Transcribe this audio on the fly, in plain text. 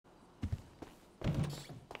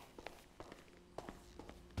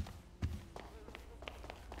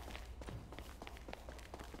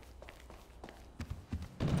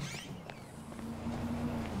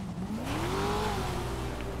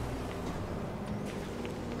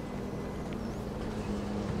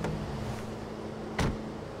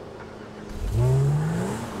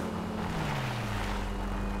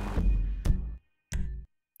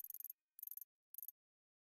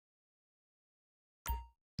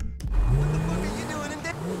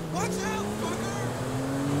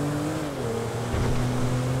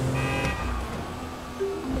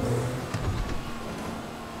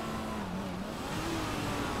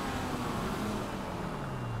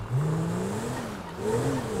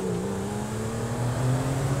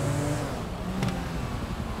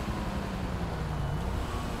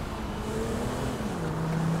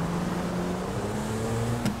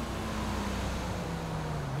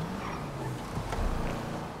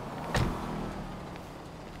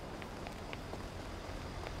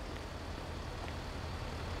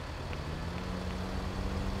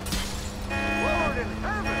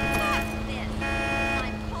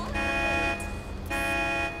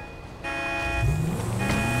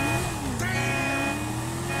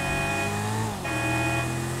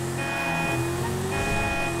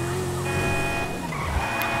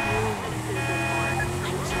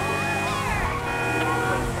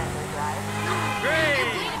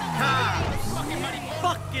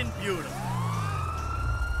Beautiful.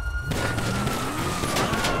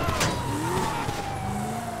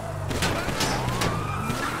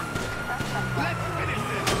 Let's finish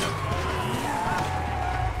this.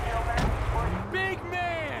 Big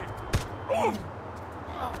man! Ooh.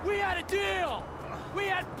 We had a deal! We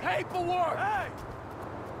had paperwork! Hey!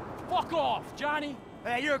 Fuck off, Johnny!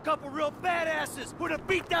 Hey, you're a couple real badasses! Put a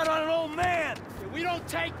beat down on an old man! Yeah, we don't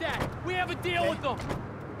take that! We have a deal with them!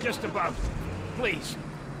 Just about. Please.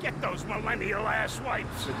 Get those millennial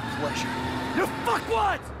asswipes. With pleasure. You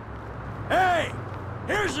fuckwad! Hey!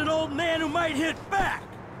 Here's an old man who might hit back!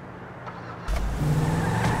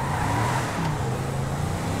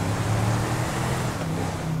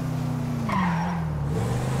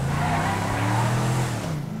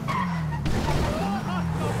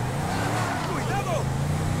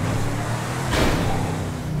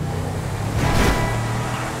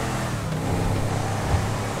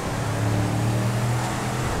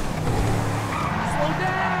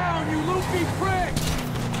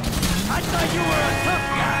 You were a tough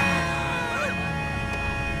guy!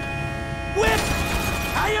 Whip!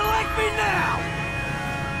 How you like me now?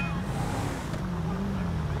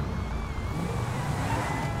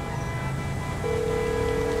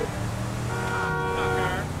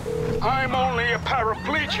 I'm only a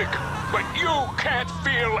paraplegic, but you can't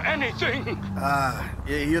feel anything.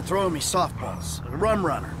 You're throwing me softballs. Rum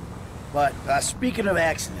runner. But, speaking of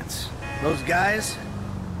accidents, those guys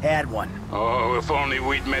had one. Oh, if only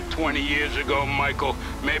we'd met 20 years ago, Michael.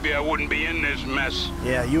 Maybe I wouldn't be in this mess.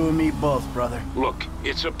 Yeah, you and me both, brother. Look,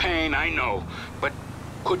 it's a pain, I know. But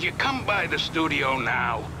could you come by the studio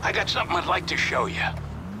now? I got something I'd like to show you.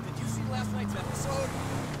 Did you see last night's episode?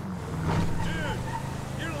 Dude,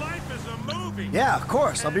 your life is a movie. Yeah, of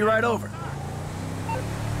course. I'll be right over.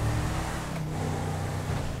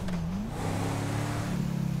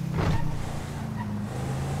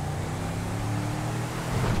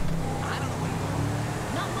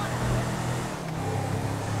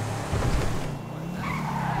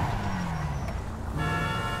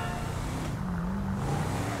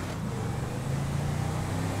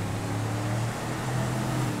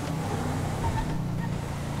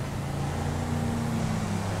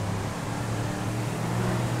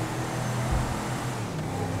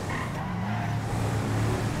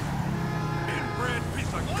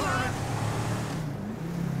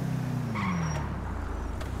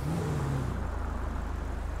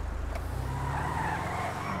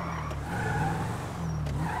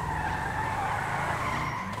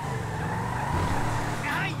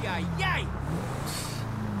 Yay!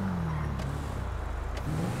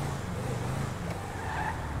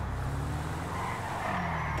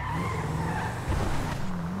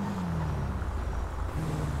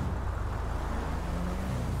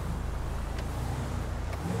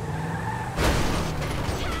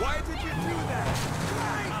 Why did you do that?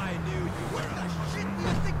 I knew you were. What the shit do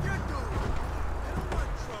you think you're doing? I don't want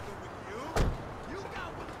trouble with you. You got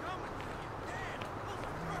what's coming to you. Damn, those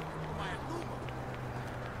are perfect for my Aluma.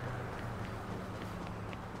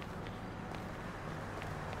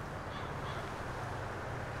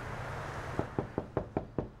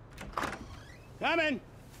 Come in.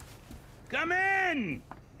 Come in!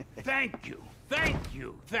 Thank you, thank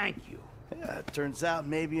you, thank you. Yeah, it turns out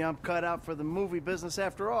maybe I'm cut out for the movie business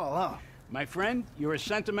after all, huh? My friend, you're a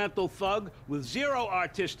sentimental thug with zero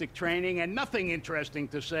artistic training and nothing interesting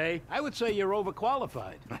to say. I would say you're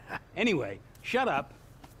overqualified. Anyway, shut up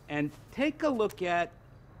and take a look at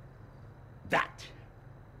that.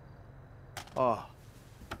 Oh.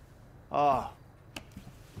 Oh.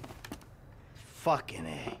 Fucking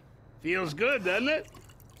A. Feels good, doesn't it?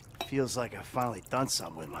 Feels like I've finally done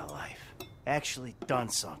something with my life. Actually done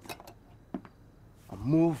something. A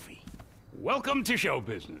movie. Welcome to show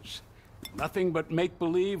business. Nothing but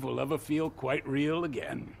make-believe will ever feel quite real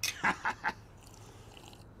again.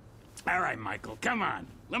 All right, Michael, come on.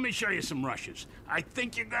 Let me show you some rushes. I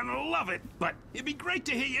think you're gonna love it, but it'd be great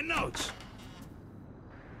to hear your notes.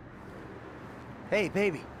 Hey,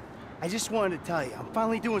 baby. I just wanted to tell you, I'm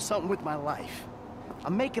finally doing something with my life.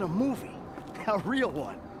 I'm making a movie. A real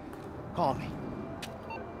one. Call me.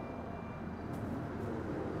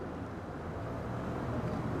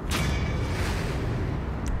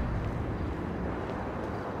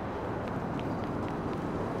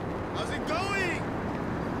 How's it going?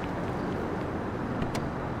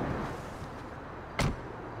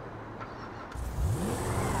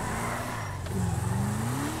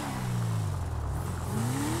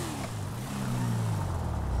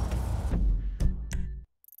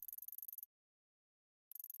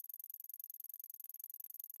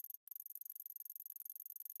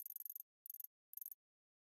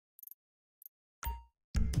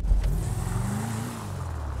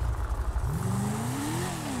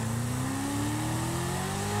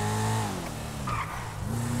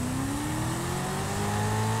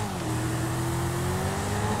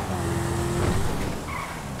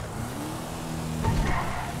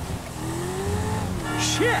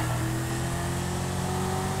 Shit!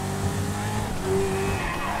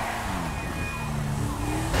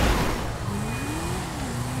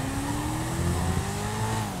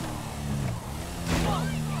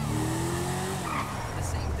 The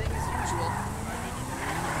same thing as usual.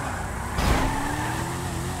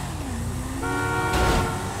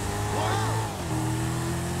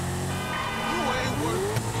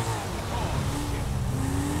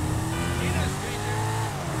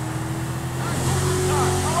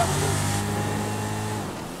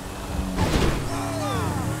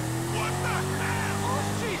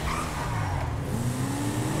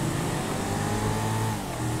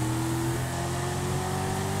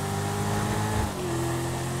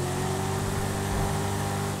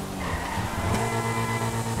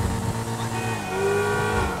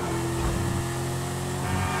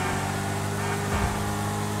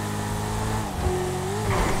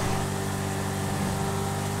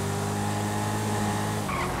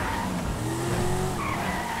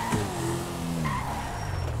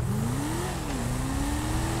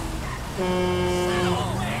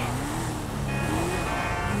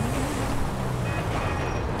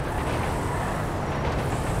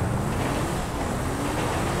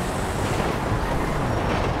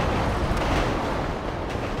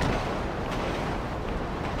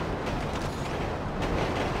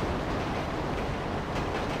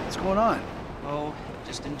 What's going on? Oh,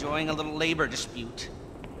 just enjoying a little labor dispute.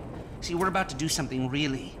 See, we're about to do something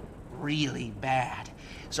really, really bad.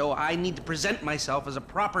 So I need to present myself as a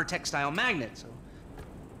proper textile magnate,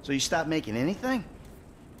 So you stopped making anything?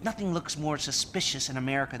 nothing looks more suspicious in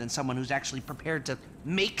America than someone who's actually prepared to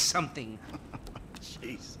make something.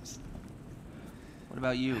 Jesus. What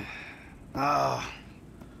about you? Oh,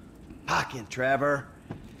 pocket, Trevor.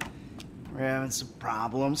 We're having some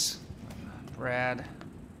problems. Brad.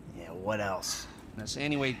 Yeah, what else? So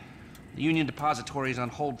anyway, the Union Depository is on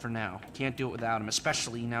hold for now. Can't do it without him,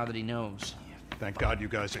 especially now that he knows. Thank God you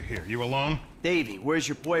guys are here. You alone? Davey, where's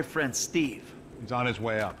your boyfriend, Steve? He's on his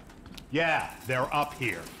way up. Yeah, they're up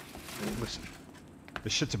here. Listen,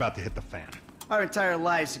 this shit's about to hit the fan. Our entire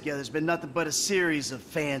lives together has been nothing but a series of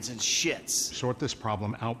fans and shits. Sort this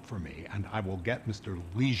problem out for me, and I will get Mr.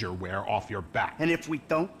 Leisureware off your back. And if we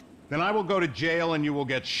don't? Then I will go to jail and you will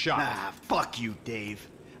get shot. Ah, fuck you, Dave.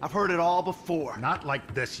 I've heard it all before. Not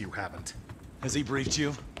like this, you haven't. Has he briefed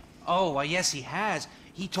you? Oh, well, yes, he has.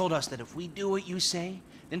 He told us that if we do what you say,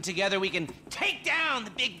 then together we can take down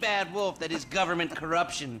the big bad wolf that is government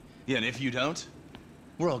corruption. Yeah, and if you don't,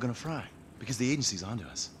 we're all gonna fry, because the agency's onto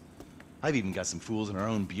us. I've even got some fools in our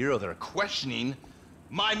own bureau that are questioning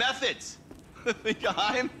my methods. Think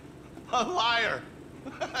I'm a liar,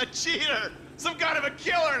 a cheater, some kind of a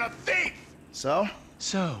killer and a thief! So?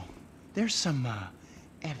 So, there's some,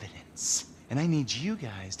 evidence, and I need you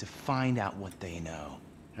guys to find out what they know.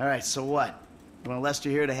 All right, so what? You want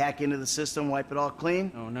Lester here to hack into the system, wipe it all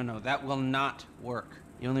clean? No, no, no, that will not work.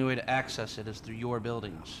 The only way to access it is through your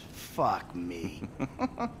buildings. Fuck me.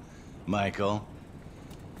 Michael,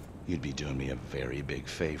 you'd be doing me a very big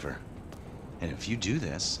favor. And if you do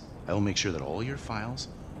this, I will make sure that all your files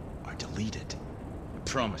are deleted. I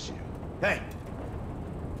promise you. Hey!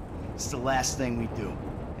 It's the last thing we do,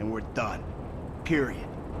 and we're done. Period.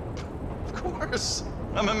 Of course.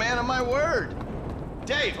 I'm a man of my word.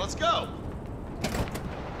 Dave, let's go.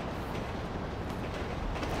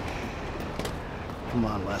 Come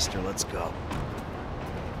on, Lester, let's go.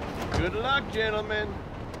 Good luck, gentlemen.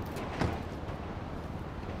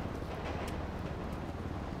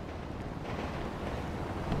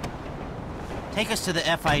 Take us to the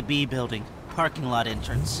FIB building, parking lot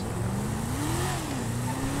entrance.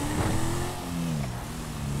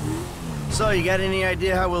 So, you got any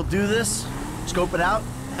idea how we'll do this? Scope it out?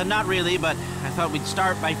 Not really, but I thought we'd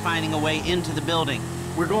start by finding a way into the building.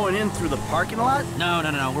 We're going in through the parking lot? No.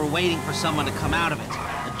 We're waiting for someone to come out of it.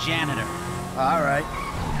 A janitor. All right.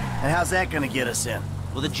 And how's that gonna get us in?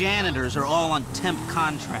 Well, the janitors are all on temp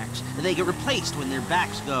contracts. They get replaced when their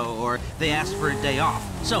backs go, or they ask for a day off.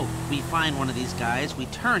 So, we find one of these guys, we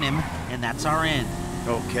turn him, and that's our in.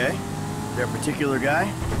 Okay. Is there a particular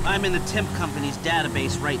guy? I'm in the temp company's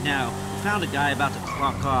database right now. We found a guy about to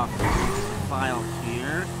clock off. File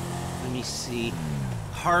here. Let me see.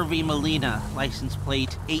 Harvey Molina, license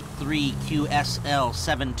plate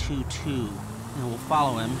 83QSL722. And we'll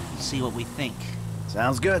follow him and see what we think.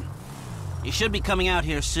 Sounds good. He should be coming out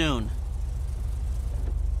here soon.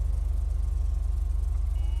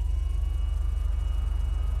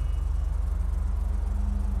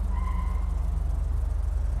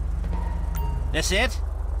 That's it?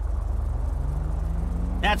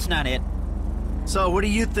 That's not it. So, what do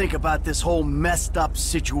you think about this whole messed up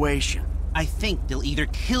situation? I think they'll either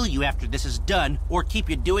kill you after this is done, or keep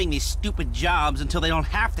you doing these stupid jobs until they don't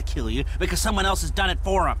have to kill you because someone else has done it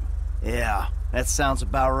for them. Yeah, that sounds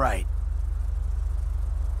about right.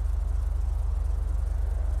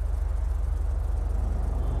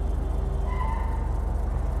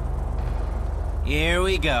 Here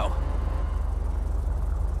we go.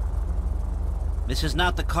 This is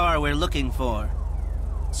not the car we're looking for.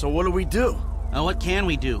 So what do we do? Oh, what can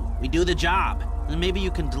we do? We do the job. And maybe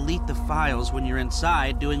you can delete the files when you're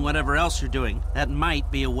inside doing whatever else you're doing. That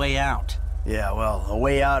might be a way out. Yeah, well, a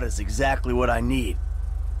way out is exactly what I need.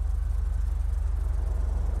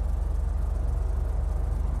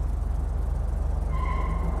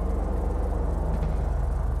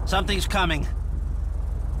 Something's coming.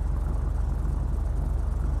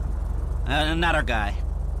 Not our guy.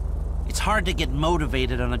 It's hard to get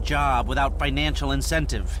motivated on a job without financial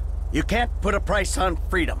incentive. You can't put a price on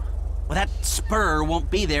freedom. Well, that spur won't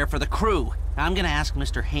be there for the crew. I'm gonna ask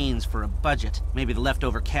Mr. Haynes for a budget. Maybe the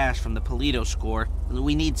leftover cash from the Polito score.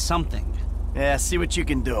 We need something. Yeah, see what you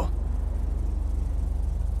can do.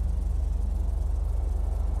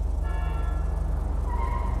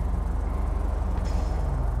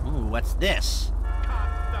 Ooh, what's this?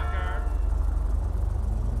 Cocksucker.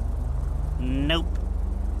 Nope.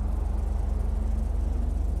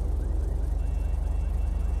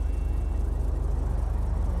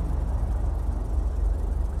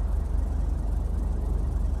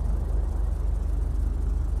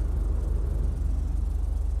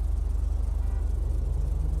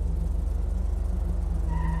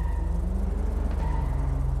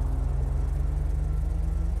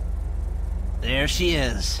 There she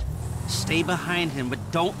is. Stay behind him, but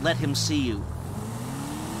don't let him see you.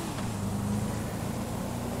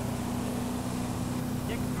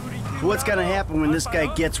 So what's gonna happen when this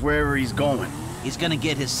guy gets wherever he's going? He's gonna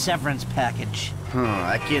get his severance package.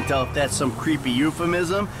 I can't tell if that's some creepy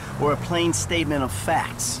euphemism or a plain statement of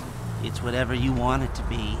facts. It's whatever you want it to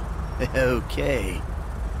be. Okay.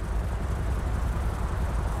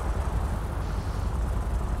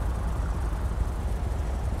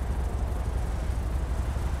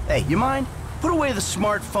 Hey, you mind? Put away the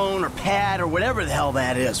smartphone or pad or whatever the hell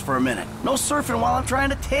that is for a minute. No surfing while I'm trying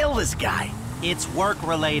to tail this guy. It's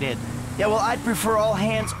work-related. Yeah, well, I'd prefer all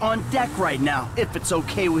hands on deck right now, if it's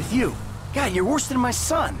okay with you. God, you're worse than my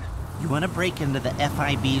son. You want to break into the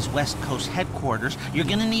FIB's West Coast headquarters, you're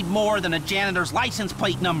gonna need more than a janitor's license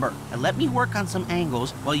plate number. And let me work on some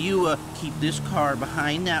angles while you, keep this car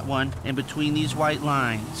behind that one and between these white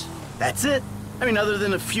lines. That's it. I mean, other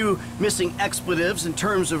than a few missing expletives in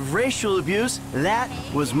terms of racial abuse, that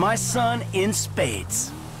was my son in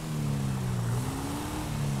spades.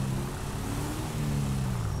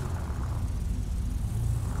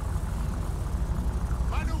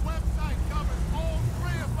 My new website covers all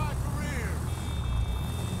three of my careers.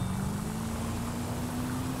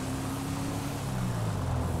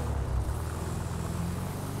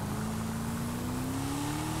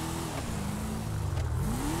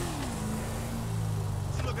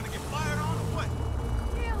 You looking to get fired on or what?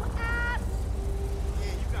 You ass!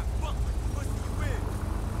 Yeah, you got bucked like the pussy you in.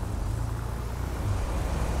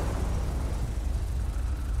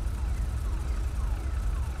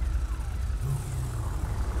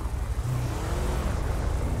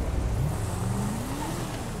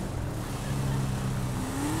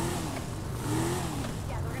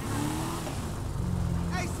 Yeah, we're gonna have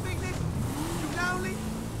Hey, Sweetness, you lonely?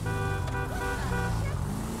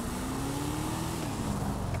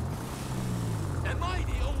 Am I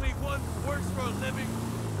the only one who works for a living?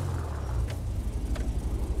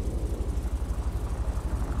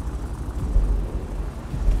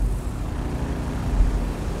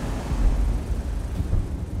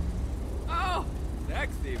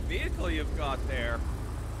 vehicle you've got there.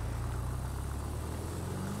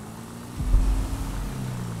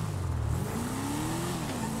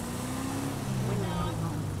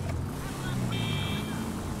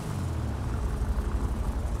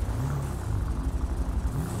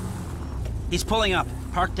 He's pulling up.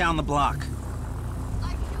 Park down the block.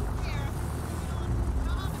 I do care.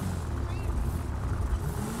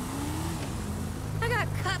 I got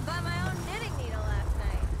cut by my own knitting needle last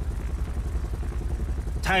night.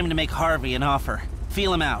 Time to make Harvey an offer.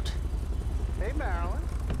 Feel him out. Hey, Marilyn.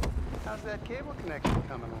 How's that cable connection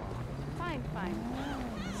coming along? Fine, fine.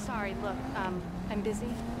 Sorry, look, I'm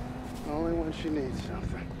busy. Only when she needs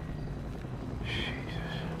something. Jesus.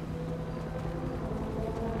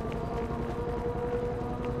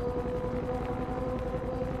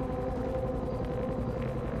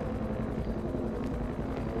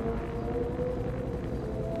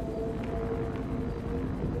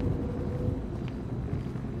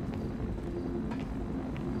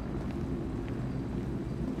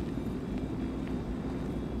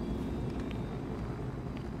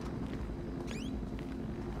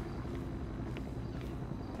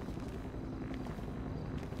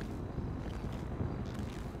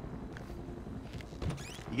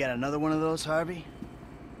 You got another one of those, Harvey?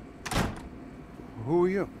 Who are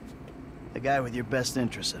you? The guy with your best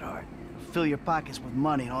interests at heart. Fill your pockets with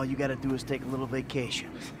money and all you gotta do is take a little vacation.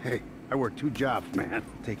 Hey, I work 2 jobs, man.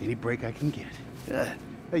 Take any break I can get. Good.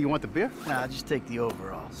 Hey, you want the beer? Nah, just take the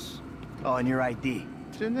overalls. Oh, and your ID.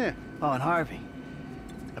 It's in there. Oh, and Harvey.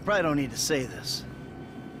 I probably don't need to say this,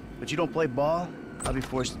 but you don't play ball, I'll be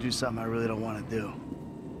forced to do something I really don't want to do.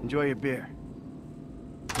 Enjoy your beer.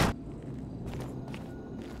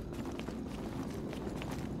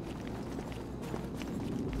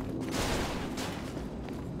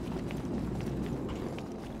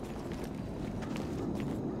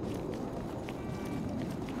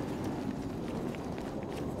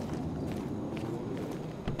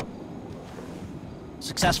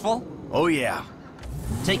 Successful? Oh, yeah.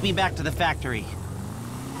 Take me back to the factory.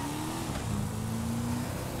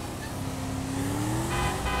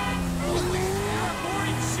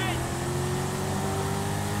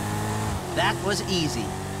 That was easy.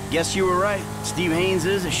 Guess you were right. Steve Haynes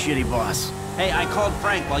is a shitty boss. Hey, I called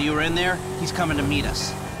Frank while you were in there. He's coming to meet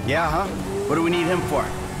us. Yeah, huh? What do we need him for?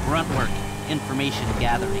 Grunt work. Information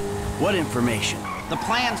gathering. What information? The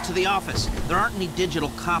plans to the office. There aren't any digital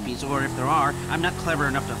copies, or if there are, I'm not clever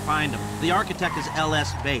enough to find them. The architect is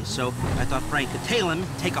LS based, so I thought Frank could tail him,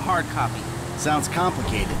 take a hard copy. Sounds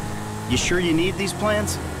complicated. You sure you need these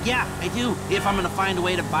plans? Yeah, I do. If I'm gonna find a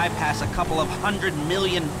way to bypass a couple of $100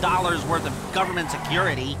 million worth of government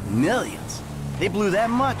security. Millions? They blew that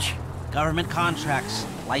much? Government contracts,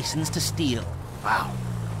 license to steal. Wow.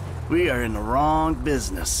 We are in the wrong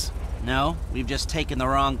business. No, we've just taken the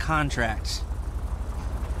wrong contracts.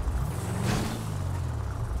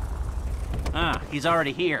 Ah, he's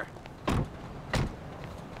already here.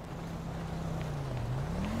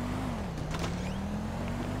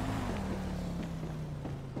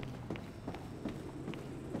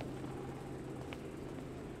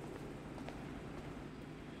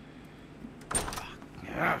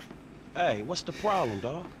 Hey, what's the problem,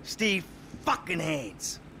 dawg? Steve fucking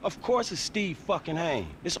Haynes. Of course it's Steve fucking Haynes.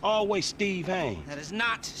 It's always Steve Haynes. That is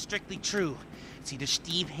not strictly true. It's either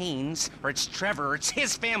Steve Haynes, or it's Trevor, or it's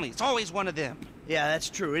his family. It's always one of them. Yeah, that's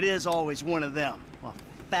true. It is always one of them. A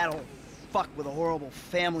fat old fuck with a horrible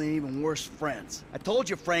family and even worse friends. I told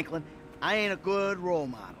you, Franklin, I ain't a good role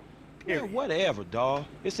model. Period. Yeah, whatever, dawg.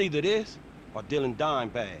 It's either this or dealing dime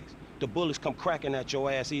bags. The bullets come cracking at your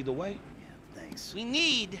ass either way. Yeah, thanks. We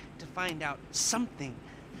need to find out something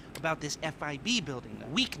about this FIB building, a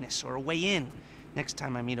weakness or a way in. Next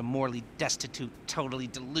time I meet a morally destitute, totally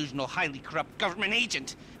delusional, highly corrupt government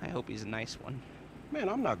agent, I hope he's a nice one. Man,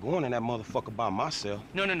 I'm not going in that motherfucker by myself.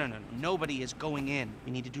 No. Nobody is going in.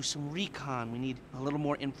 We need to do some recon. We need a little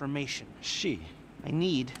more information. Shit. I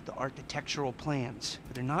need the architectural plans.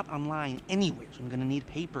 But they're not online anywhere, so I'm gonna need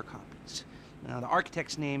paper copies. Now, the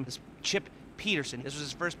architect's name is Chip Peterson. This was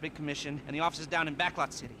his first big commission, and the office is down in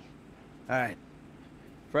Backlot City. All right.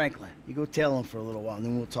 Franklin, you go tell him for a little while, and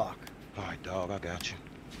then we'll talk. All right, dawg, I got you.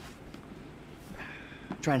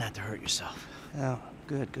 Try not to hurt yourself. Oh,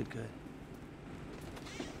 good.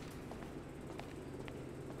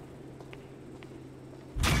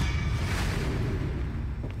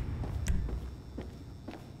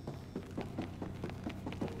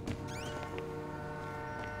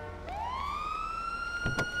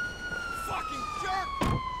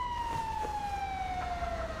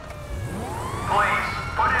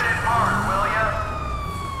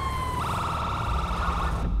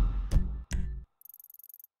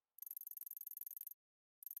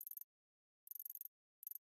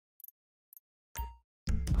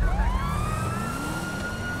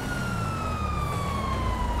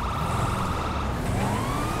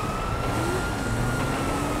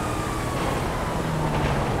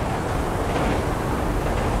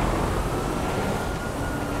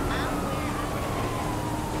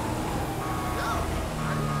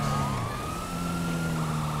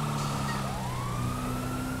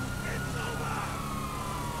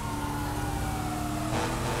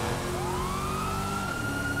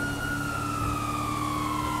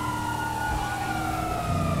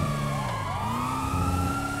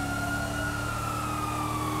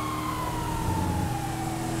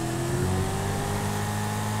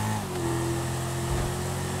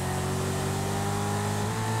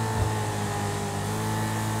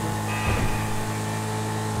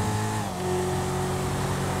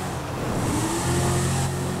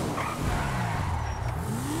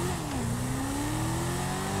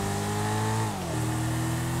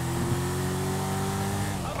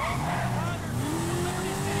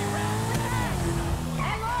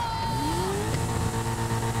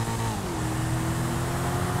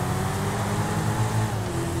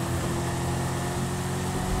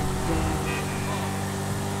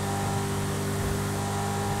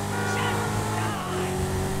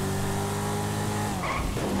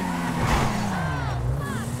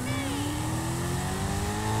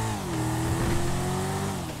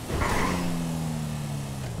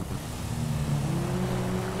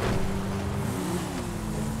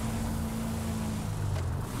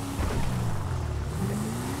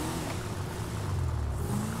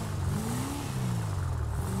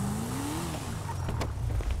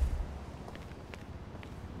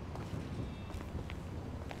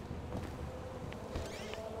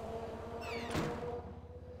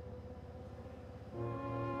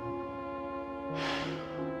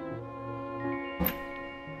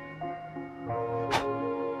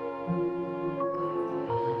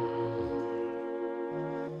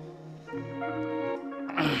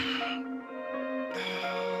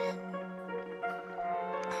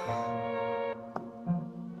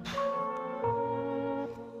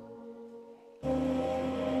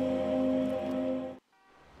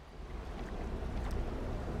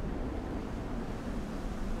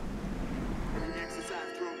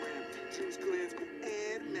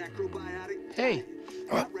 Hey.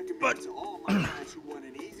 But...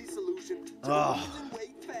 oh.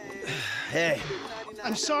 Hey.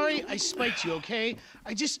 I'm sorry I spiked you, okay?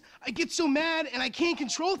 I get so mad and I can't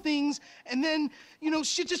control things, and then, you know,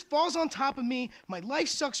 shit just falls on top of me. My life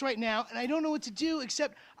sucks right now, and I don't know what to do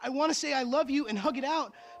except I want to say I love you and hug it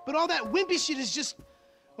out, but all that wimpy shit is just,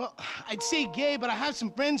 well, I'd say gay, but I have some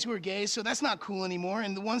friends who are gay, so that's not cool anymore,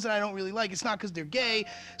 and the ones that I don't really like, it's not because they're gay,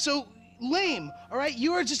 so lame, all right?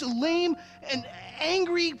 You are just a lame and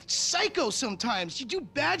angry psycho sometimes. You do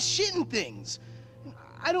bad shit and things.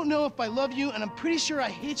 I don't know if I love you, and I'm pretty sure I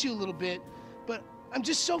hate you a little bit, but I'm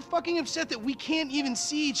just so fucking upset that we can't even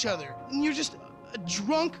see each other. And you're just a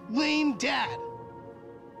drunk, lame dad.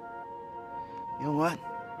 You know what?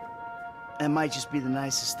 That might just be the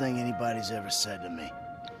nicest thing anybody's ever said to me.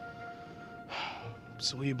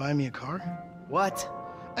 So will you buy me a car? What?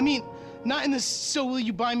 I mean, not in the so will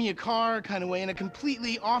you buy me a car kind of way, in a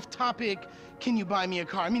completely off-topic, can you buy me a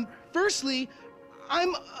car? I mean, firstly,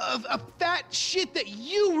 I'm a fat shit that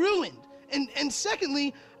you ruined. And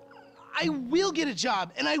secondly, I will get a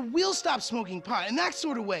job and I will stop smoking pot in that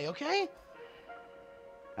sort of way, okay?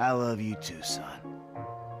 I love you too, son.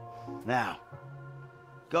 Now,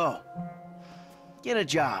 go. Get a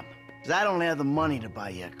job, because I don't have the money to buy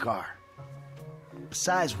you a car.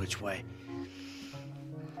 Besides which way,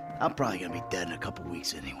 I'm probably gonna be dead in a couple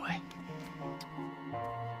weeks anyway.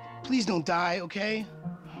 Please don't die, okay?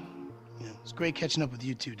 Yeah, it's great catching up with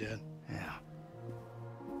you too, Dad. Yeah.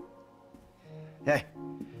 Hey,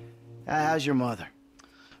 how's your mother?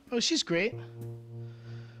 Oh, she's great.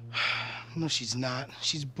 No, she's not.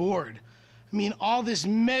 She's bored. I mean, all this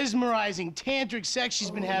mesmerizing tantric sex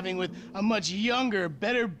she's been having with a much younger,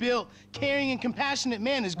 better built, caring and compassionate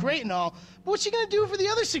man is great and all, but what's she gonna do for the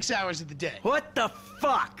other 6 hours of the day? What the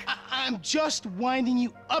fuck? I'm just winding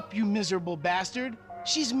you up, you miserable bastard.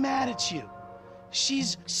 She's mad at you.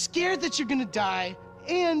 She's scared that you're gonna die,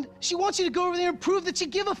 and she wants you to go over there and prove that you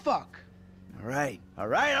give a fuck. All right.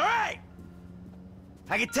 I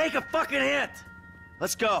can take a fucking hint.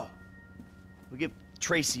 Let's go. We'll get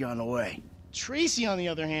Tracy on the way. Tracy, on the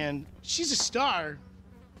other hand, she's a star.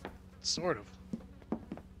 Sort of.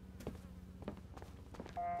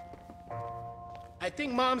 I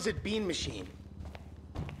think Mom's at Bean Machine.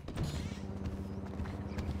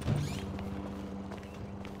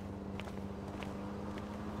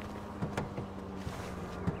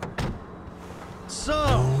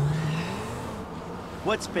 So,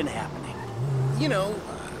 what's been happening? You know,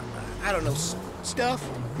 I don't know, stuff?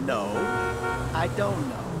 No, I don't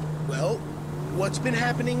know. Well, what's been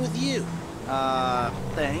happening with you?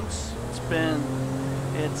 Thanks.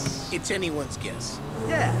 It's anyone's guess.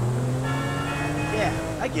 Yeah,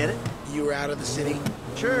 I get it. You were out of the city?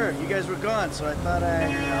 Sure, you guys were gone, so I thought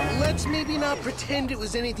Let's maybe not pretend it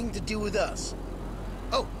was anything to do with us.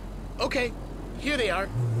 Oh, okay. Here they are.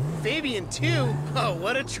 Fabian, too. Oh,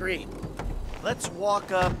 what a treat. Let's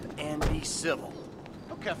walk up and be civil.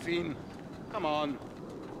 No caffeine. Come on.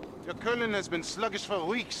 Your colon has been sluggish for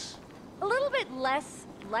weeks. A little bit less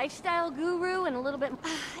lifestyle guru and a little bit...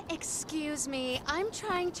 Excuse me, I'm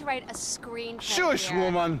trying to write a screenplay. Shush, here.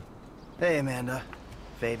 woman. Hey, Amanda.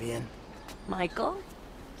 Fabian. Michael?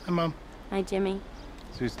 Hi, Mom. Hi, Jimmy.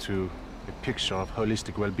 These two, a picture of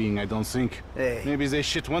holistic well-being, I don't think. Hey. Maybe they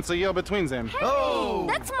shit once a year between them. Hey, oh!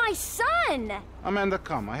 That's my son! Amanda,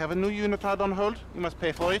 come. I have a new unitard on hold. You must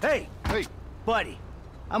pay for it. Hey! Hey! Buddy,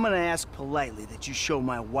 I'm gonna ask politely that you show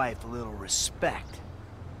my wife a little respect.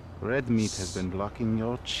 Red meat has been blocking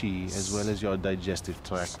your chi as well as your digestive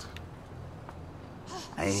tract.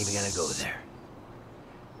 I ain't even gonna go there.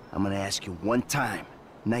 I'm gonna ask you one time,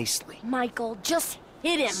 nicely. Michael, just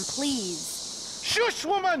hit him, please. Shush,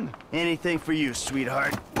 woman! Anything for you,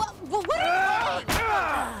 sweetheart. What are you doing?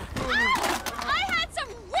 I had some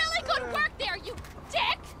really good work there, you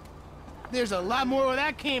dick! There's a lot more where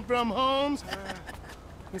that came from, Holmes.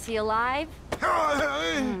 Is he alive?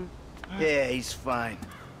 Yeah, he's fine.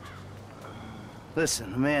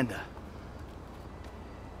 Listen, Amanda.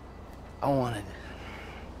 I'm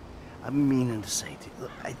meaning to say to you,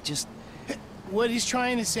 look, What he's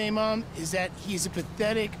trying to say, Mom, is that he's a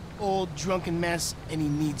pathetic, old, drunken mess, and he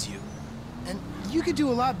needs you. And you could do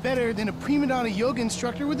a lot better than a prima donna yoga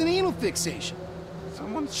instructor with an anal fixation.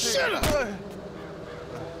 Someone Shut up!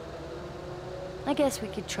 I guess we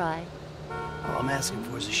could try. All I'm asking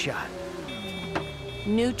for is a shot.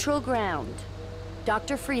 Neutral ground.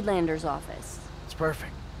 Dr. Friedlander's office. It's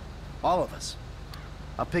perfect. All of us.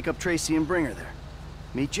 I'll pick up Tracy and bring her there.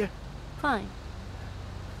 Meet you? Fine.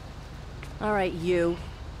 All right, you.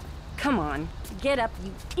 Come on. Get up,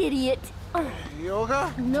 you idiot.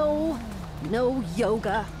 Yoga? No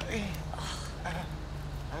yoga.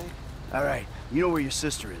 All right, you know where your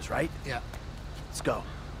sister is, right? Yeah. Let's go.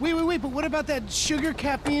 Wait, but what about that sugar,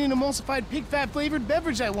 caffeine, and emulsified pig fat flavored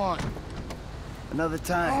beverage I want? Another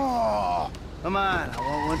time. Oh! Come on, I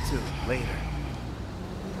want one too. Later.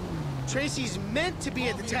 Tracy's meant to be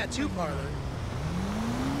at the tattoo parlor.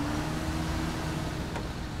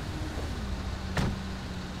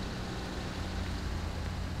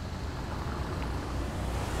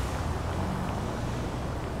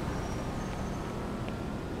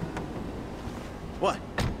 What?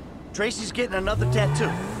 Tracy's getting another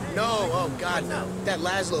tattoo. No, oh God, no. That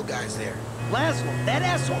Laszlo guy's there. Laszlo, that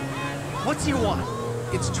asshole. What's he want?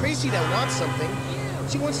 It's Tracy that wants something.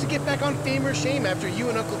 She wants to get back on Fame or Shame after you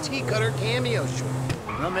and Uncle T cut her cameo short.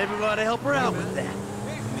 Well, maybe we ought to help her out with that.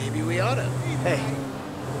 Maybe we oughta. Hey,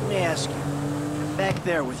 let me ask you. Back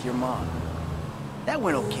there with your mom. That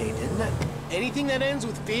went okay, didn't it? Anything that ends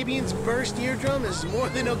with Fabian's burst eardrum is more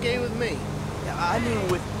than okay with me. Yeah, I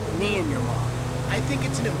mean with me and your mom. I think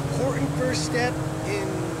it's an important first step in,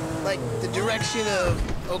 like, the direction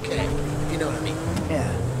of okay, if you know what I mean.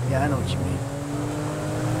 Yeah, I know what you mean.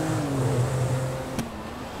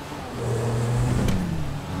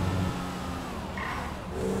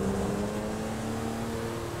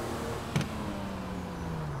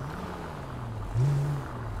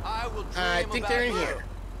 I will dream I think they're in about here.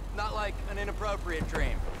 you. Not like an inappropriate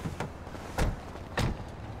dream.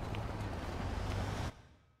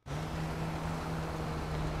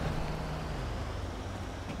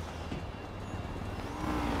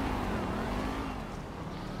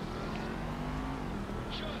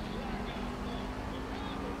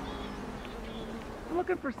 I'm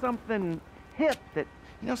looking for something hip that,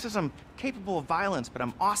 says I'm capable of violence, but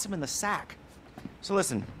I'm awesome in the sack. So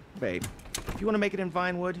listen, babe, if you want to make it in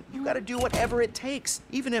Vinewood, you got to do whatever it takes,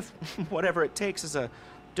 even if whatever it takes is a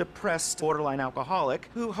depressed borderline alcoholic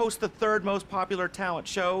who hosts the third most popular talent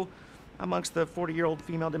show amongst the 40-year-old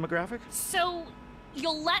female demographic. So,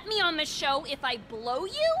 you'll let me on the show if I blow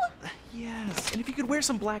you? Yes, and if you could wear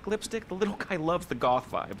some black lipstick, the little guy loves the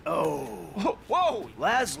goth vibe. Oh. Whoa!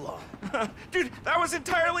 Laszlo. Dude, that was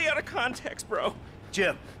entirely out of context, bro.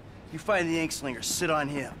 Jim, you find the ink slinger, sit on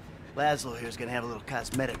him. Laszlo here's gonna have a little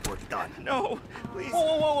cosmetic work done. No, please.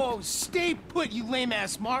 Whoa. Stay put, you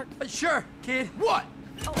lame-ass Mark. Sure, kid. What?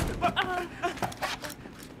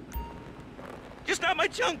 Just not my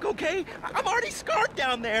junk, okay? I'm already scarred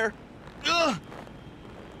down there. Ugh.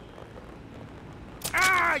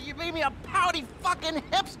 Ah, you made me a pouty fucking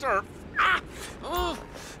hipster. Ah, ugh.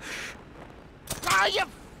 Ah, you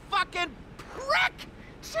fucking prick!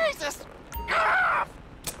 Jesus! Ah!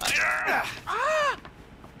 Ah!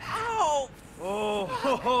 Ow!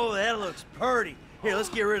 Oh, that looks pretty. Here, let's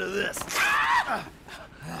get rid of this. Ah!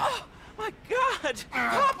 Oh, my God!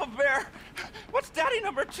 Papa Bear! What's Daddy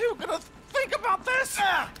number 2 gonna think about this?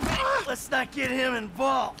 Let's not get him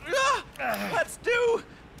involved. Let's do!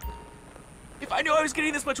 If I knew I was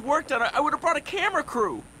getting this much work done, I would have brought a camera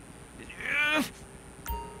crew.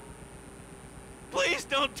 Please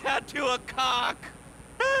don't tattoo a cock.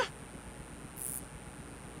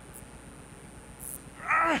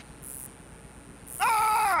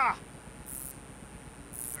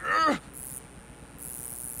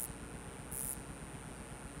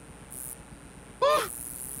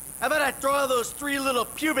 How about I throw those 3 little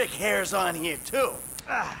pubic hairs on here, too?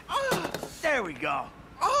 There we go.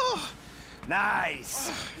 Oh,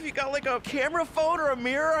 nice. You got like a camera phone or a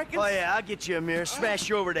mirror I can... Oh, yeah, I'll get you a mirror. Smash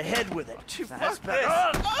you over the head with it. Fuck this.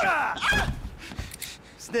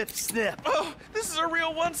 Snip, snip. Oh, this is a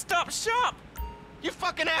real one-stop shop. You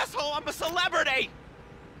fucking asshole, I'm a celebrity.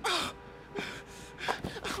 Oh,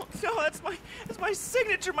 no, that's my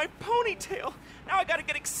signature, my ponytail. Now I gotta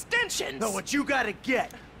get extensions. No, what you gotta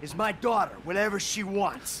get is my daughter, whatever she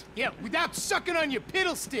wants. Yeah, without sucking on your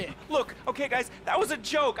piddle stick. Look, okay, guys, that was a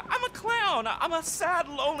joke. I'm a clown. I'm a sad,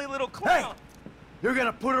 lonely little clown. Hey, you're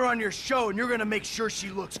gonna put her on your show, and you're gonna make sure she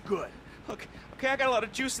looks good. Look, okay, I got a lot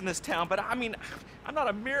of juice in this town, but I mean, I'm not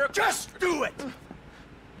a miracle. Just do it!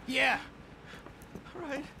 Yeah. All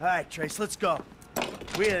right. All right, Trace, let's go.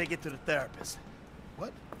 We gotta get to the therapist.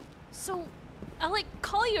 What? So, I'll,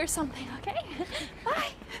 call you or something, okay? Bye.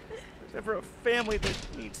 There's ever a family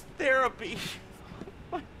that needs therapy.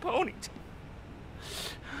 My ponytail.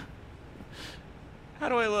 How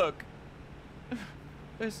do I look?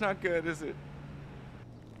 It's not good, is it?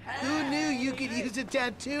 Who knew you could use a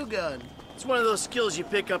tattoo gun? It's one of those skills you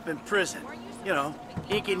pick up in prison. You know,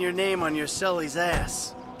 inking your name on your cellie's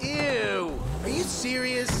ass. Ew! Are you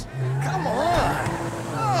serious? Come on!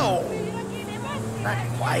 No! Not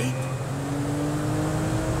quite.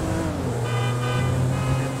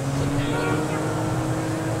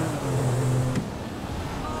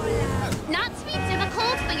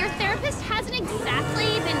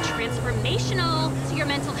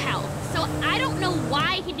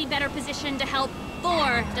 mission to help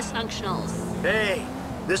 4 dysfunctionals. Hey,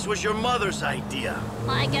 this was your mother's idea.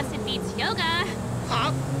 Well, I guess it beats yoga.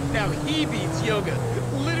 Huh? Now he beats yoga.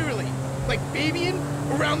 Literally. Like babying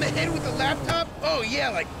around the head with a laptop? Oh yeah,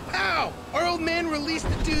 like pow! Our old man released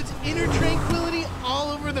the dude's inner tranquility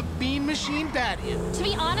all over the bean machine patio. To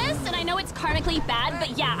be honest, and I know it's karmically bad,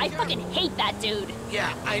 but yeah, I fucking hate that dude.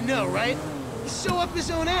 Yeah, I know, right? He's so up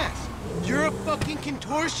his own ass. You're a fucking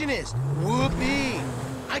contortionist. Whoopee.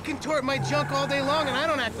 I contort my junk all day long and I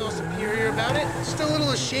don't act all superior about it. Just a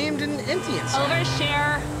little ashamed and empty inside.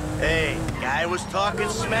 Overshare. Hey, guy was talking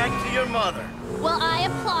smack to your mother. Well, I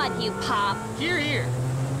applaud you, Pop. Here, here.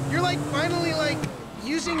 You're like finally like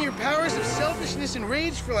using your powers of selfishness and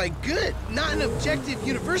rage for like good. Not an objective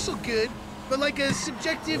universal good, but like a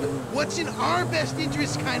subjective what's in our best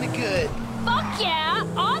interest kind of good. Fuck yeah!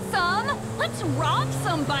 Awesome! Let's rob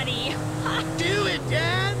somebody! Do it,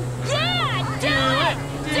 Dad! Yeah! Do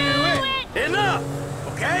it! Enough,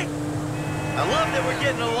 okay? I love that we're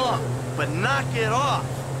getting along, but knock it off.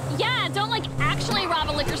 Yeah, don't like actually rob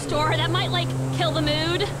a liquor store. That might like kill the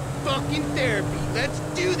mood. Fucking therapy. Let's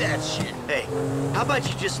do that shit. Hey, how about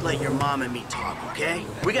you just let your mom and me talk, okay?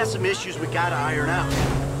 We got some issues we gotta iron out.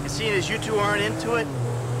 And seeing as you two aren't into it,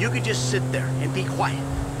 you could just sit there and be quiet.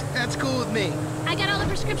 That's cool with me. I got all the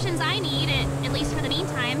prescriptions I need, at least for the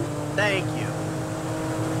meantime. Thank you.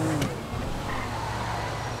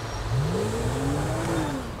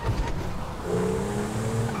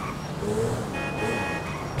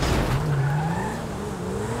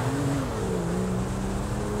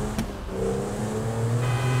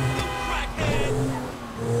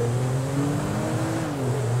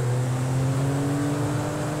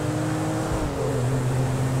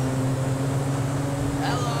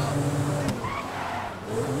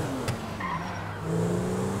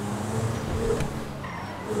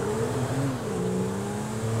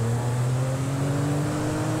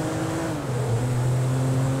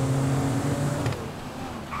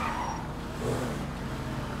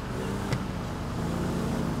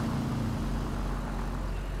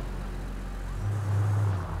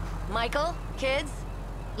 Michael, kids,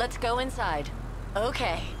 let's go inside.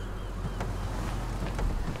 Okay.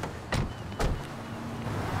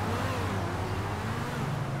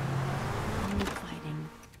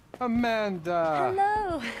 Amanda!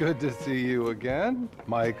 Hello! Good to see you again.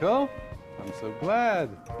 Michael, I'm so glad.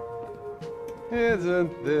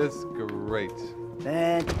 Isn't this great?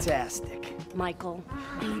 Fantastic. Michael,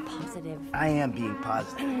 be positive. I am being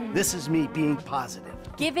positive. This is me being positive.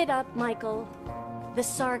 Give it up, Michael. The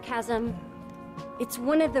sarcasm, it's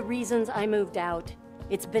one of the reasons I moved out.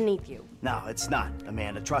 It's beneath you. No, it's not,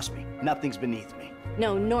 Amanda. Trust me. Nothing's beneath me.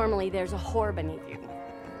 No, normally there's a whore beneath you.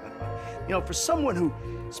 You know, for someone who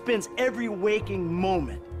spends every waking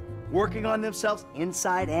moment working on themselves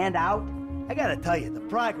inside and out, I gotta tell you, the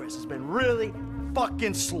progress has been really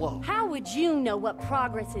fucking slow. How would you know what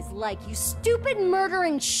progress is like, you stupid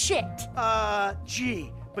murdering shit?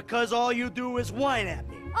 Gee, because all you do is whine at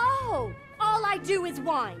me. Oh! All I do is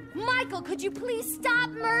whine. Michael, could you please stop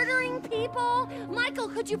murdering people? Michael,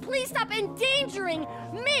 could you please stop endangering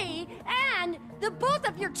me and the both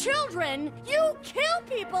of your children? You kill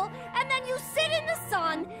people and then you sit in the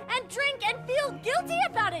sun and drink and feel guilty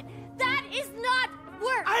about it. That is not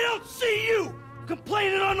work. I don't see you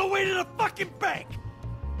complaining on the way to the fucking bank.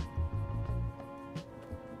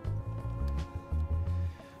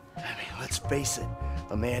 I mean, let's face it,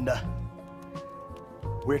 Amanda.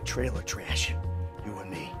 We're trailer trash, you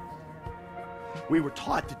and me. We were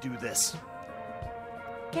taught to do this.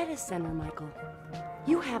 Get a center, Michael.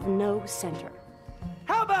 You have no center.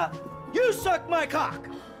 How about you suck my cock?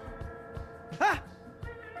 Huh?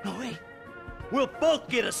 No, wait. We'll both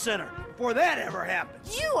get a center before that ever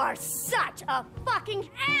happens. You are such a fucking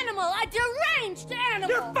animal, a deranged animal.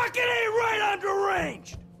 You're fucking ain't right on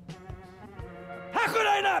deranged. How could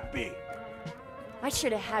I not be? I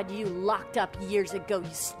should have had you locked up years ago,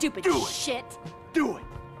 you stupid shit. Do it.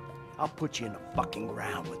 I'll put you in the fucking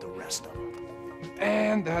ground with the rest of them.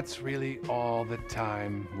 And that's really all the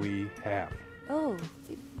time we have. Oh,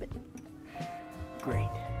 but... Great.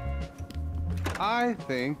 I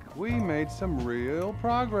think we made some real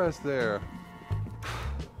progress there.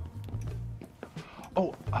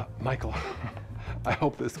 Oh, Michael, I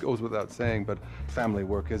hope this goes without saying, but family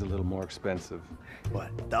work is a little more expensive.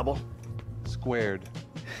 What, double? Squared.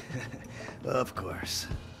 Of course.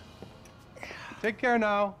 Take care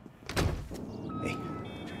now. Hey,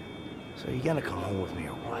 so you gonna come home with me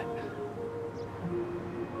or what?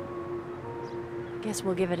 Guess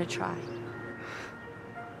we'll give it a try.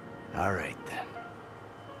 All right, then.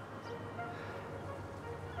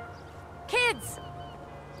 Kids!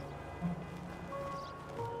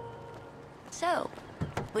 So,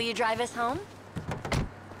 will you drive us home?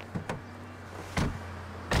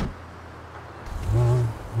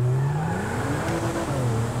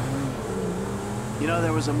 You know,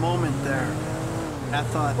 there was a moment there. I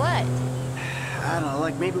thought... What? I don't know,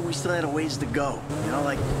 like maybe we still had a ways to go. You know,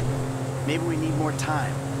 like maybe we need more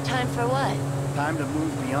time. Time for what? Time to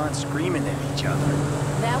move beyond screaming at each other.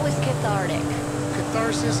 That was cathartic.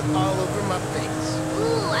 Catharsis all over my face.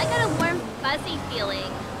 Ooh, I got a warm, fuzzy feeling.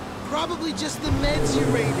 Probably just the meds you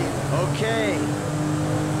raided. Okay.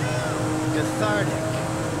 Cathartic.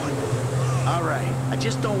 All right. I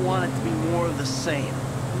just don't want it to be more of the same.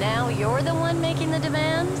 Now you're the one making the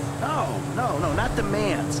demands? No, not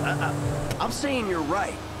demands. I'm saying you're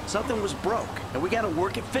right. Something was broke, and we gotta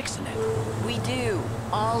work at fixing it. We do.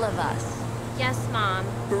 All of us. Yes, Mom.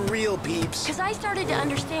 For real, peeps. Because I started to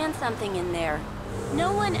understand something in there.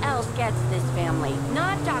 No one else gets this family.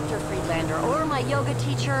 Not Dr. Friedlander, or my yoga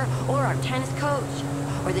teacher, or our tennis coach,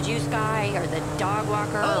 or the juice guy, or the dog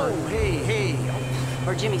walker. Oh, hey.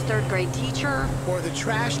 Or Jimmy's third grade teacher. Or the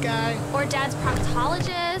trash guy. Or Dad's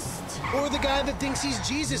proctologist. Or the guy that thinks he's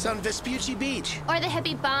Jesus on Vespucci Beach. Or the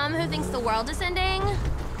hippie bum who thinks the world is ending.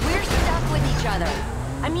 We're stuck with each other.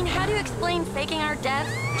 I mean, how do you explain faking our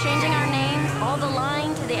deaths, changing our names, all the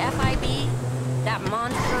lying to the FIB? That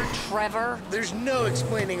monster, Trevor? There's no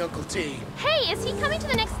explaining Uncle T. Hey, is he coming to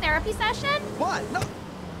the next therapy session? What?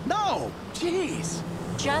 No! Jeez!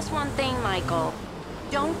 Just one thing, Michael.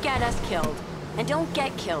 Don't get us killed. And don't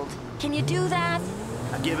get killed. Can you do that?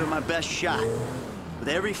 I give it my best shot. With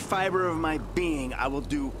every fiber of my being, I will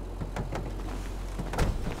do...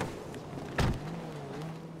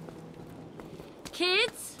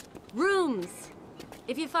 Kids, rooms.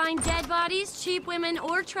 If you find dead bodies, cheap women,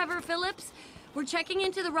 or Trevor Phillips, we're checking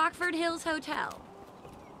into the Rockford Hills Hotel.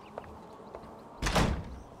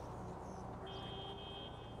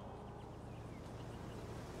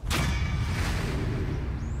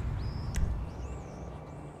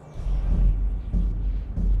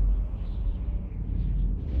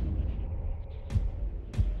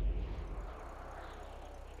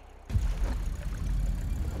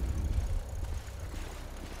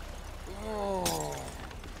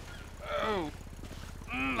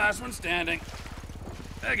 Last one standing.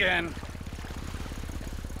 Again.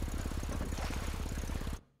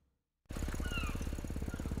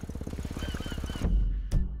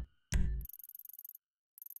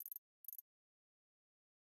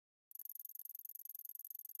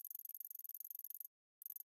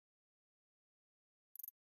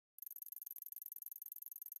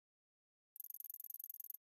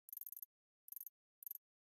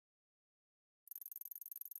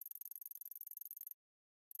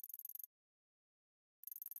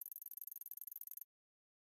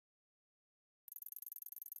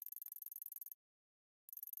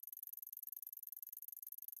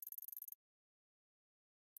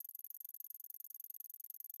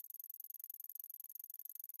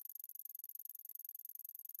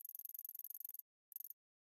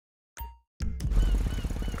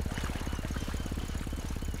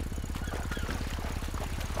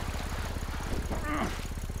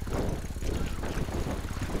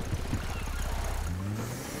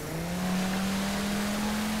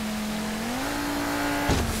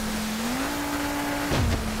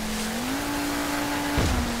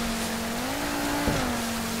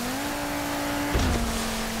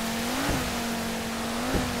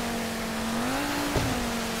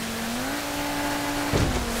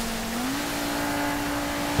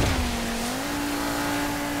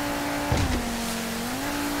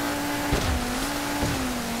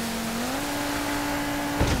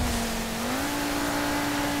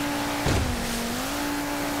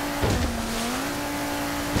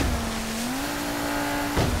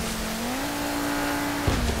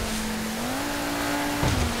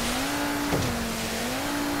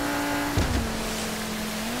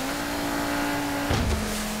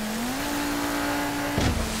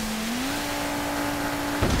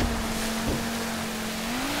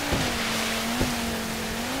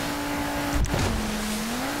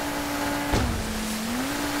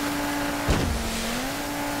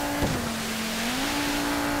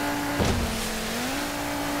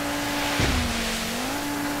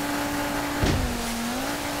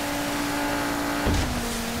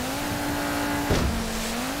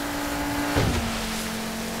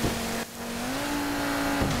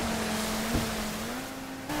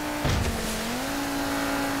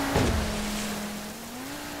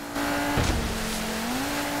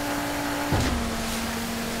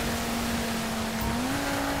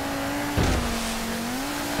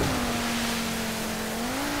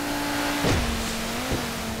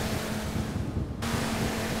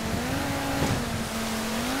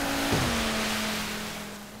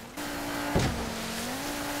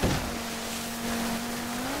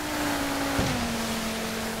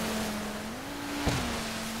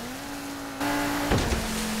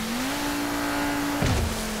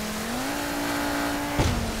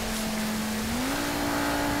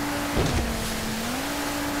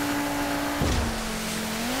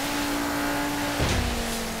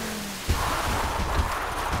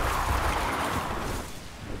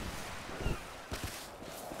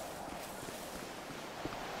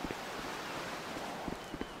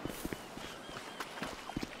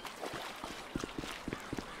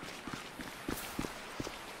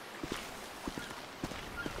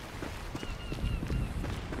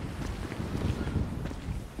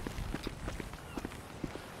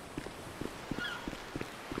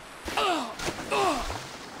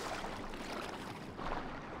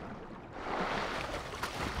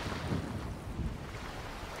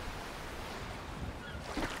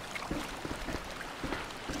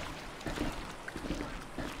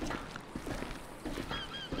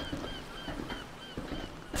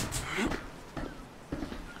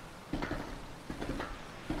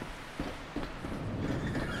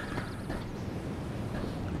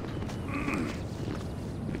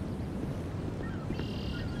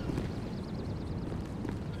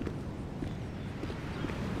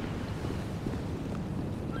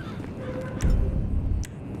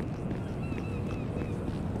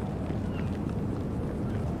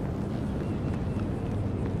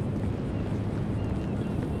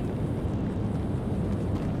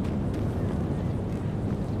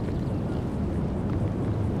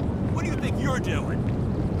 What do you think you're doing?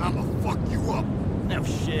 I'ma fuck you up. No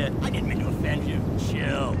shit. I didn't mean to offend you.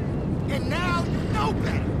 Chill. And now you know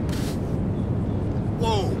better.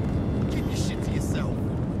 Whoa. Keep your shit to yourself.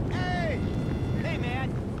 Hey! Hey, man.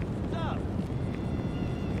 What's up?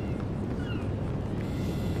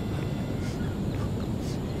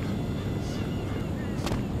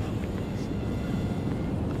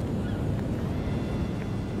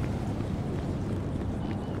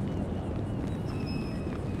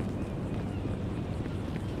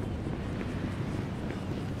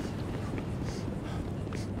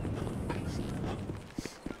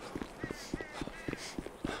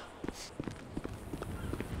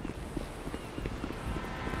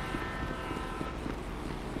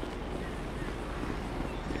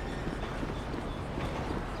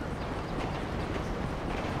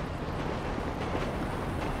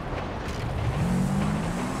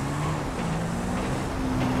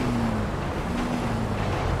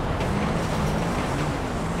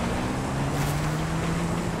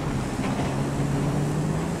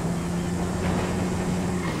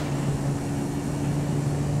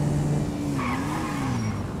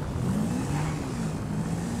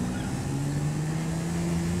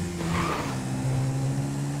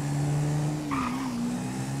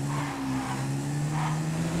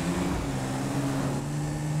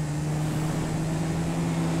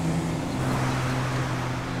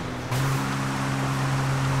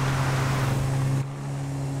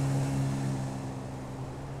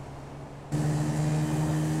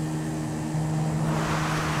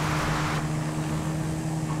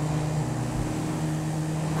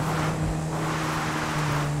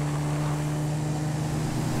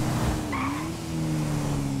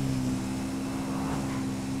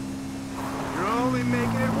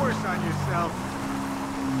 Making it worse on yourself.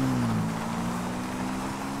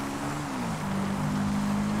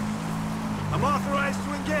 I'm authorized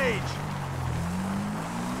to engage.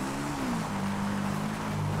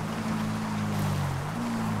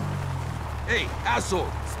 Hey, asshole,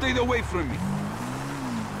 stay away from me.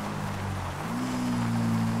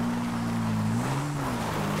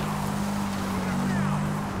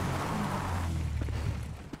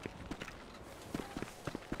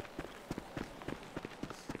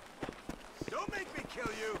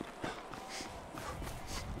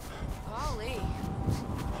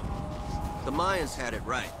 The Mayans had it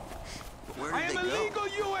right. But where I did am they a go? legal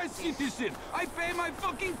U.S. citizen. I pay my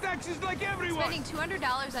fucking taxes like everyone. Spending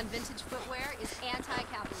 $200 on vintage footwear is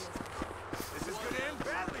anti-capitalism. This is gonna end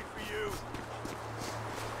badly for you.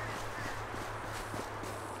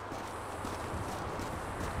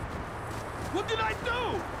 What did I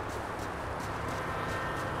do?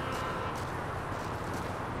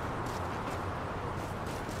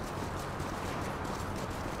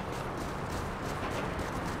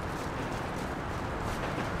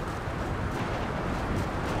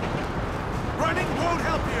 Running won't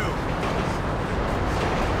help you.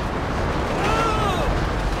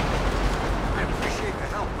 I appreciate the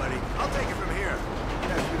help, buddy. I'll take it from here.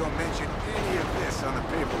 As we don't mention any of this on the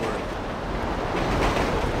paperwork.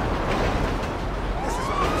 This is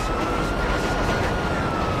Officer.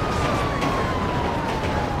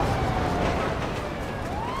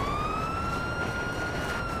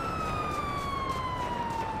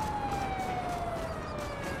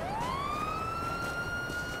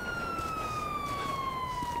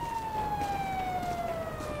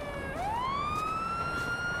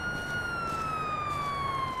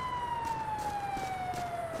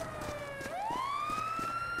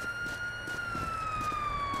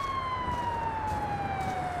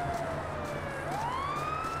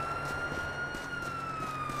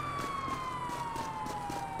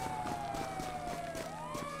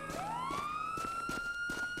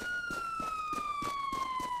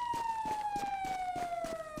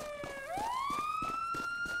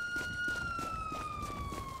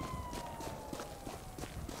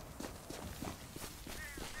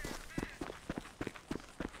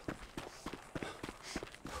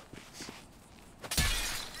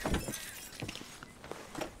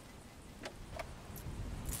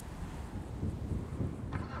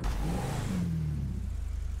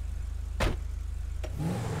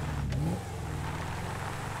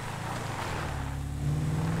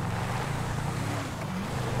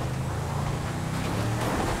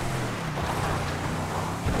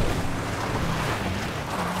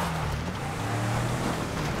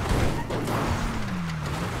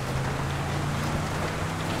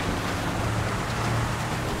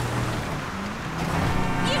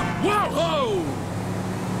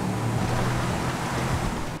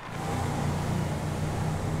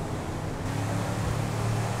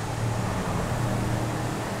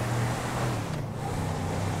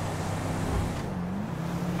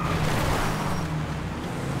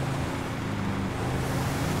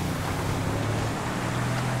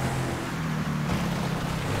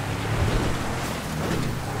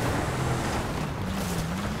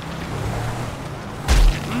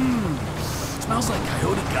 Smells like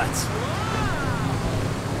coyote guts.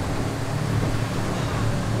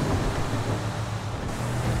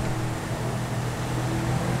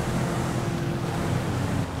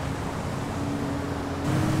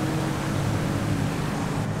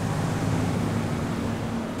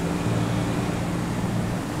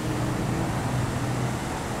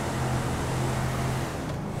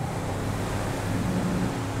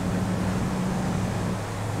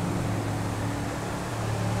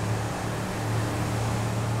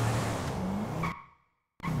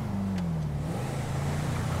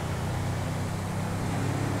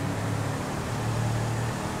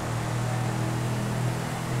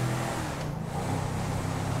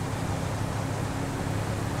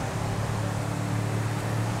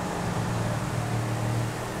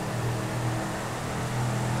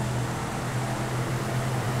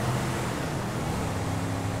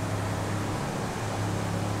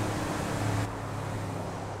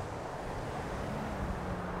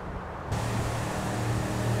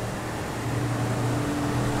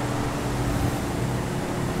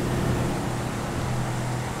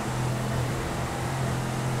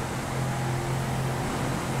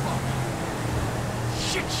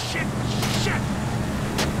 Shit!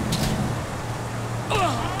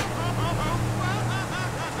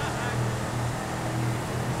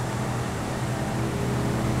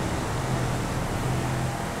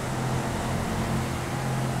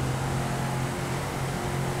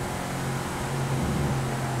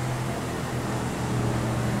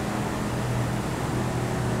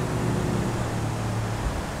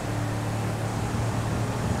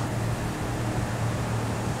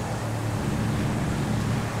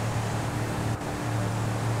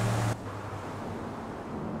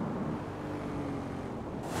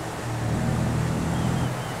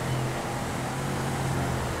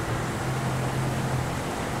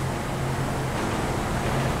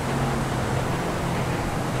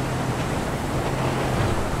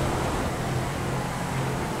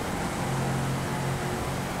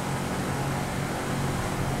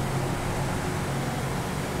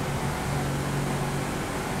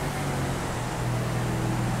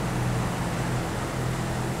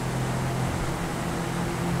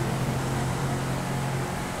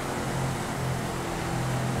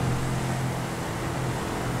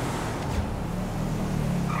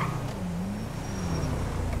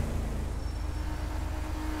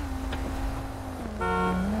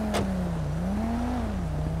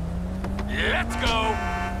 Let's go!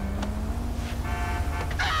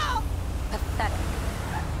 Pathetic.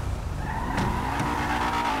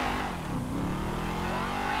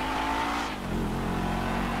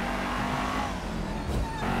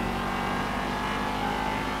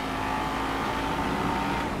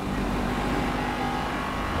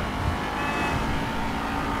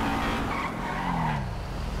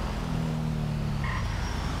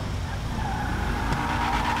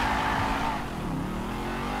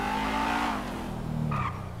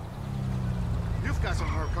 Got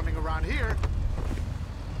some more coming around here.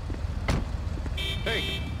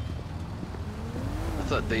 Hey! I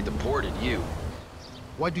thought they deported you.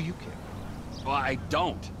 Why do you care? Well, I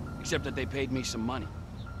don't. Except that they paid me some money.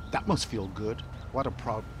 That must feel good. What a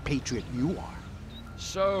proud patriot you are.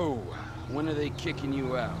 So, when are they kicking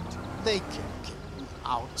you out? They can't kick me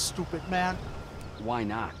out, stupid man. Why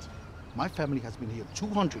not? My family has been here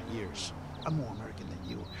 200 years. I'm more American than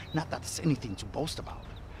you. Not that it's anything to boast about.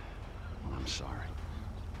 Well, I'm sorry.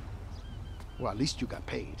 Well, at least you got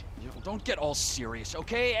paid. Yo, don't get all serious,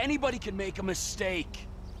 okay? Anybody can make a mistake.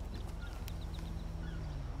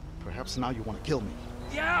 Perhaps now you want to kill me.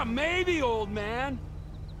 Yeah, maybe, old man.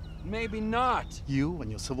 Maybe not. You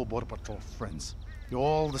and your Civil Border Patrol friends, you're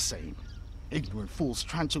all the same. Ignorant fools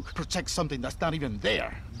trying to protect something that's not even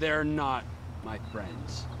there. They're not my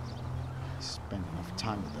friends. I spend enough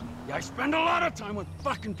time with them. Yeah, I spend a lot of time with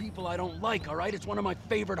fucking people I don't like, all right? It's one of my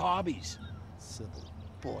favorite hobbies. Civil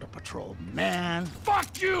Border Patrol, man.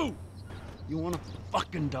 Fuck you! You wanna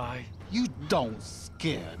fucking die? You don't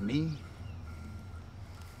scare me.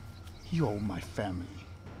 You owe my family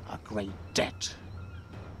a great debt.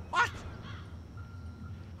 What?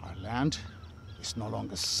 Our land is no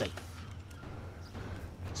longer safe.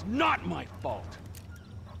 It's not my fault.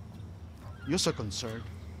 You're so concerned.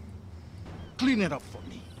 Clean it up for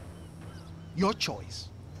me. Your choice.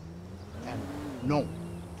 And no,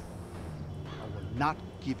 I will not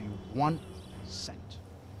give you 1 cent.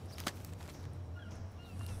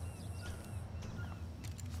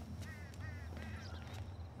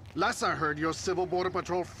 Last I heard, your Civil Border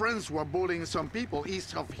Patrol friends were bullying some people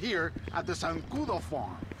east of here at the Zancudo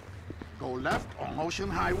farm. Go left on Ocean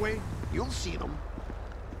Highway, you'll see them.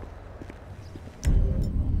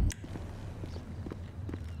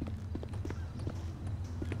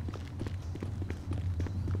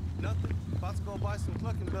 buy some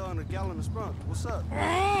clucking bell and a gallon of sprunk. What's up?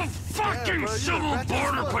 Oh, fucking Civil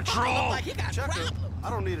Border Patrol! Like he got checkup. I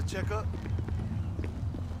don't need a checkup.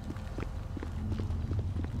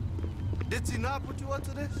 Did he not put you up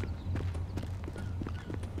to this?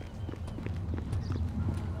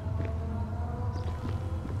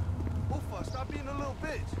 Ufa, stop being a little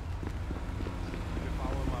bitch.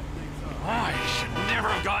 I should never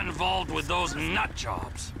have got involved with those nut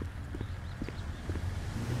jobs.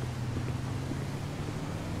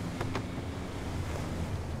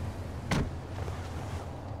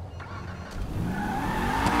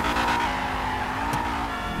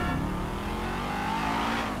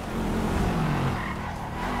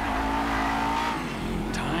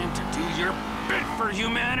 Time to do your bit for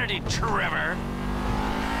humanity, Trevor.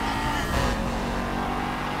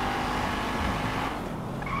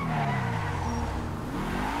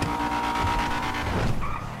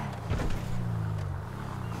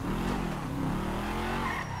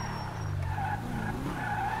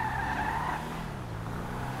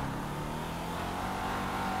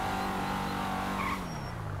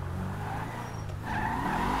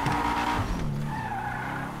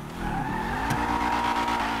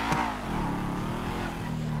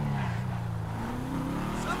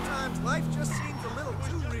 Life just seems a little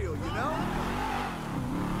too real, you know?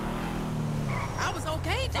 I was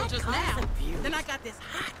okay till just now. Then I got this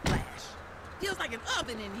hot flash. Feels like an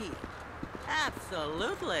oven in here.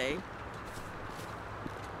 Absolutely.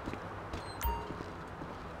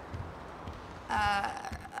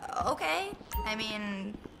 Okay. I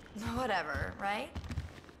mean, whatever, right?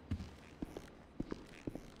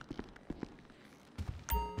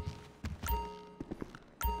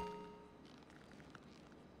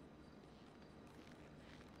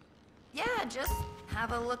 Yeah, just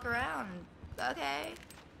have a look around. Okay.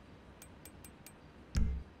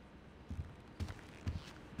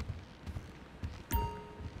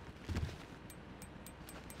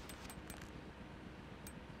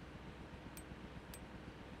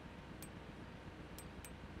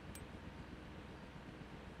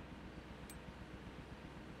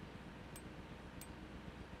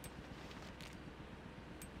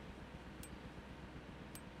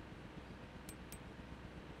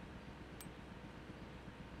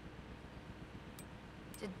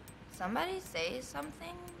 Did somebody say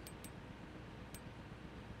something?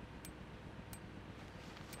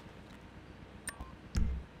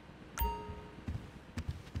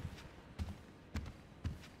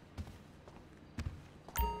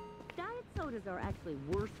 Diet sodas are actually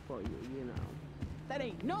worse for you, you know. That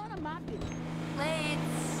ain't none of my business. Plates.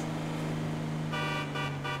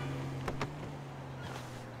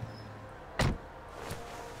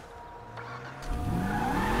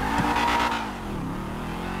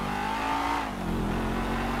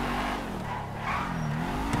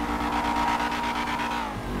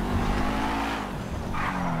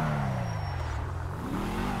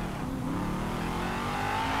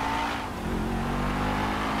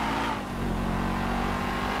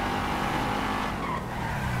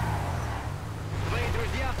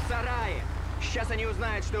 Сейчас они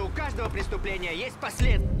узнают, что у каждого преступления есть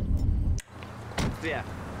последствия.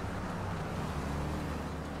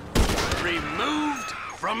 Removed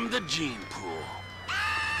from the gene pool.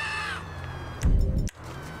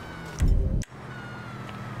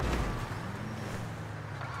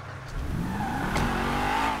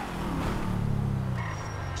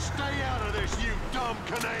 Stay out of this, you dumb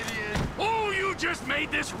Canadian! Oh, you just made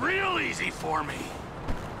this real easy for me.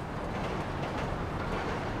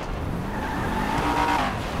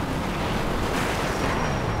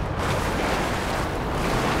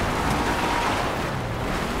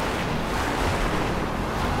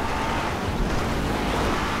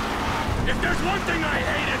 If there's one thing I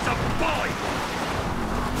hate, it's a bully!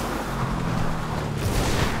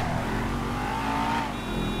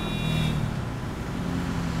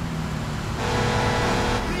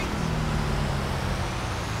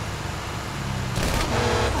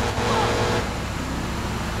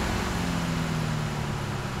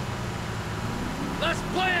 Let's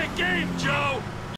play a game, Joe!